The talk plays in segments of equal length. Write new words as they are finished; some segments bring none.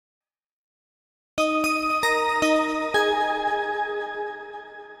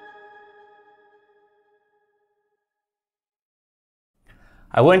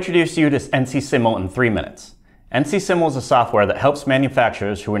I will introduce you to NC in 3 minutes. NC is a software that helps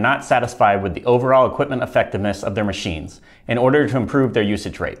manufacturers who are not satisfied with the overall equipment effectiveness of their machines in order to improve their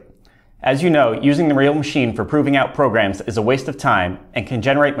usage rate. As you know, using the real machine for proving out programs is a waste of time and can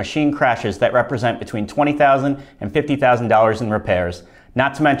generate machine crashes that represent between $20,000 and $50,000 in repairs,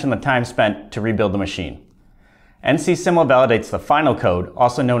 not to mention the time spent to rebuild the machine. NC validates the final code,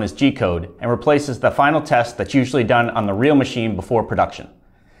 also known as G-code, and replaces the final test that's usually done on the real machine before production.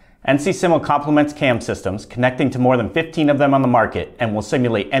 NC complements CAM systems, connecting to more than 15 of them on the market, and will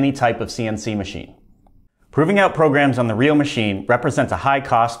simulate any type of CNC machine. Proving out programs on the real machine represents a high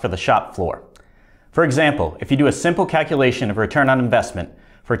cost for the shop floor. For example, if you do a simple calculation of return on investment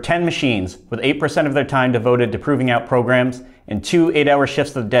for 10 machines with 8% of their time devoted to proving out programs and 2 8-hour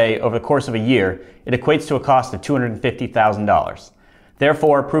shifts of the day over the course of a year, it equates to a cost of $250,000.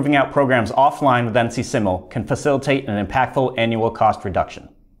 Therefore, proving out programs offline with NC can facilitate an impactful annual cost reduction.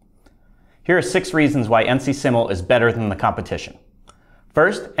 Here are 6 reasons why NC is better than the competition.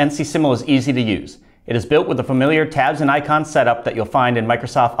 First, NC is easy to use. It is built with the familiar tabs and icons setup that you'll find in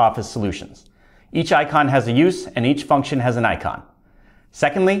Microsoft Office solutions. Each icon has a use and each function has an icon.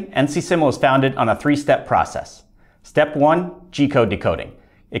 Secondly, NC is founded on a 3-step process. Step 1, G-code decoding.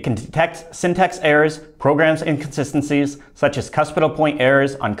 It can detect syntax errors, programs inconsistencies, such as cuspidal point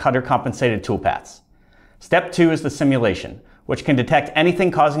errors on cutter-compensated toolpaths. Step 2 is the simulation, which can detect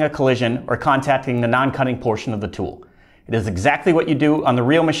anything causing a collision or contacting the non-cutting portion of the tool. It is exactly what you do on the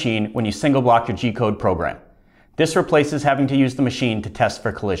real machine when you single block your G-code program. This replaces having to use the machine to test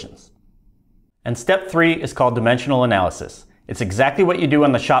for collisions. And step 3 is called dimensional analysis. It's exactly what you do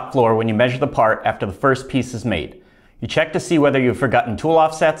on the shop floor when you measure the part after the first piece is made. You check to see whether you've forgotten tool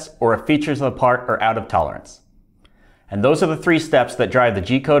offsets or if features of the part are out of tolerance. And those are the 3 steps that drive the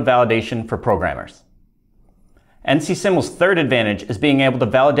G-code validation for programmers. NC third advantage is being able to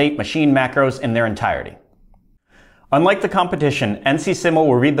validate machine macros in their entirety. Unlike the competition, NC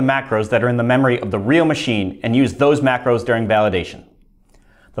will read the macros that are in the memory of the real machine and use those macros during validation.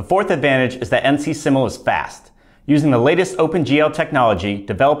 The 4th advantage is that NC is fast. Using the latest OpenGL technology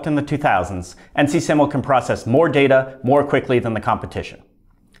developed in the 2000s, NC can process more data more quickly than the competition.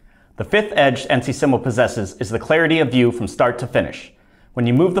 The 5th edge NC possesses is the clarity of view from start to finish. When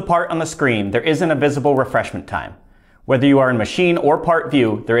you move the part on the screen, there isn't a visible refreshment time. Whether you are in machine or part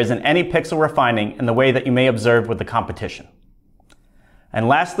view, there isn't any pixel refining in the way that you may observe with the competition. And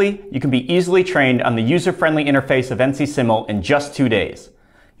lastly, you can be easily trained on the user-friendly interface of NC in just 2 days.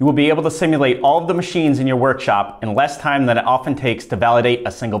 You will be able to simulate all of the machines in your workshop in less time than it often takes to validate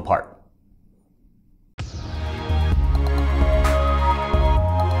a single part.